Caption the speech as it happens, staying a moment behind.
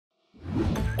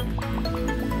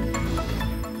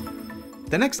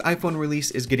The next iPhone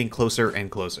release is getting closer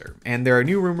and closer, and there are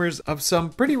new rumors of some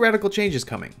pretty radical changes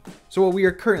coming. So what we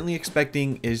are currently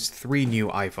expecting is 3 new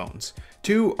iPhones.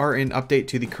 2 are an update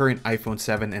to the current iPhone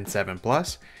 7 and 7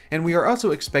 Plus, and we are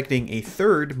also expecting a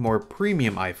third, more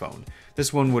premium iPhone.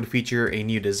 This one would feature a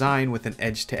new design with an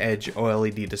edge-to-edge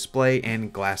OLED display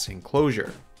and glass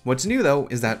enclosure. What's new though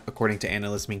is that, according to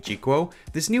analyst Ming Chi Kuo,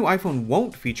 this new iPhone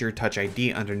won't feature Touch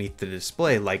ID underneath the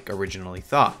display like originally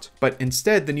thought, but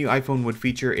instead the new iPhone would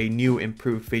feature a new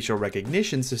improved facial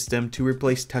recognition system to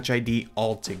replace Touch ID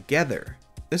altogether.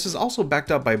 This is also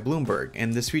backed up by Bloomberg,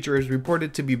 and this feature is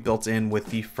reported to be built in with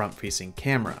the front-facing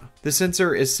camera. The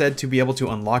sensor is said to be able to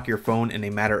unlock your phone in a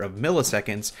matter of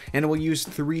milliseconds, and it will use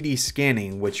 3D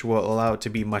scanning, which will allow it to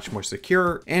be much more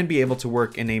secure and be able to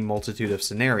work in a multitude of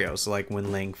scenarios, like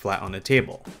when laying flat on a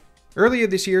table. Earlier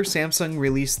this year, Samsung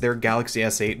released their Galaxy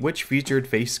S8, which featured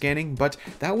face scanning, but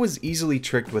that was easily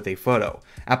tricked with a photo.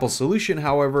 Apple's solution,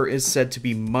 however, is said to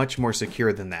be much more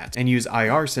secure than that, and use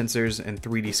IR sensors and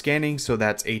 3D scanning so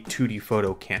that a 2D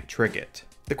photo can't trick it.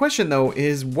 The question though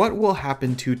is, what will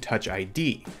happen to Touch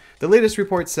ID? The latest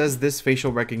report says this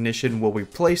facial recognition will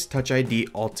replace Touch ID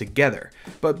altogether,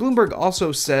 but Bloomberg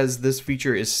also says this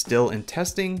feature is still in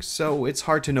testing, so it's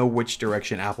hard to know which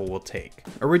direction Apple will take.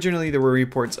 Originally, there were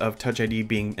reports of Touch ID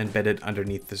being embedded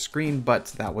underneath the screen, but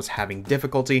that was having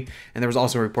difficulty, and there was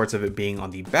also reports of it being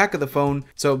on the back of the phone,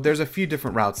 so there's a few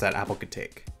different routes that Apple could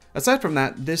take. Aside from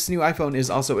that, this new iPhone is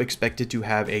also expected to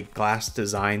have a glass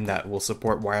design that will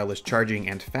support wireless charging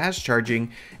and fast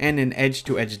charging, and an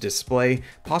edge-to-edge display,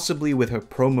 possibly with a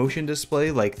ProMotion display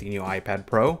like the new iPad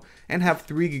Pro, and have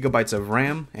 3GB of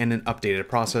RAM and an updated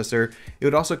processor. It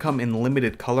would also come in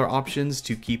limited color options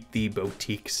to keep the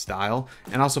boutique style,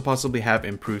 and also possibly have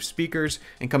improved speakers,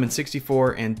 and come in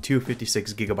 64 and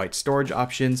 256GB storage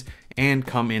options, and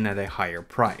come in at a higher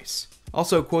price.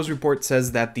 Also, Kuo's report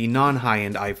says that the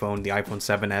non-high-end iPhone, the iPhone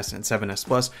 7s and 7s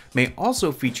Plus, may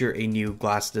also feature a new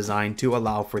glass design to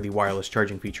allow for the wireless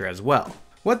charging feature as well.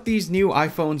 What these new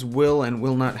iPhones will and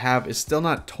will not have is still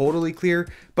not totally clear,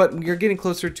 but we are getting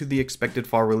closer to the expected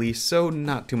fall release, so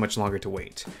not too much longer to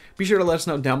wait. Be sure to let us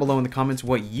know down below in the comments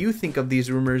what you think of these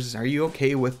rumors. Are you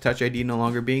okay with Touch ID no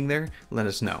longer being there? Let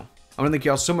us know. I want to thank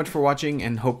you all so much for watching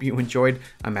and hope you enjoyed.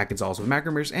 I'm Mac Gonzalez with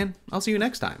MacRumors, and I'll see you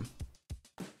next time.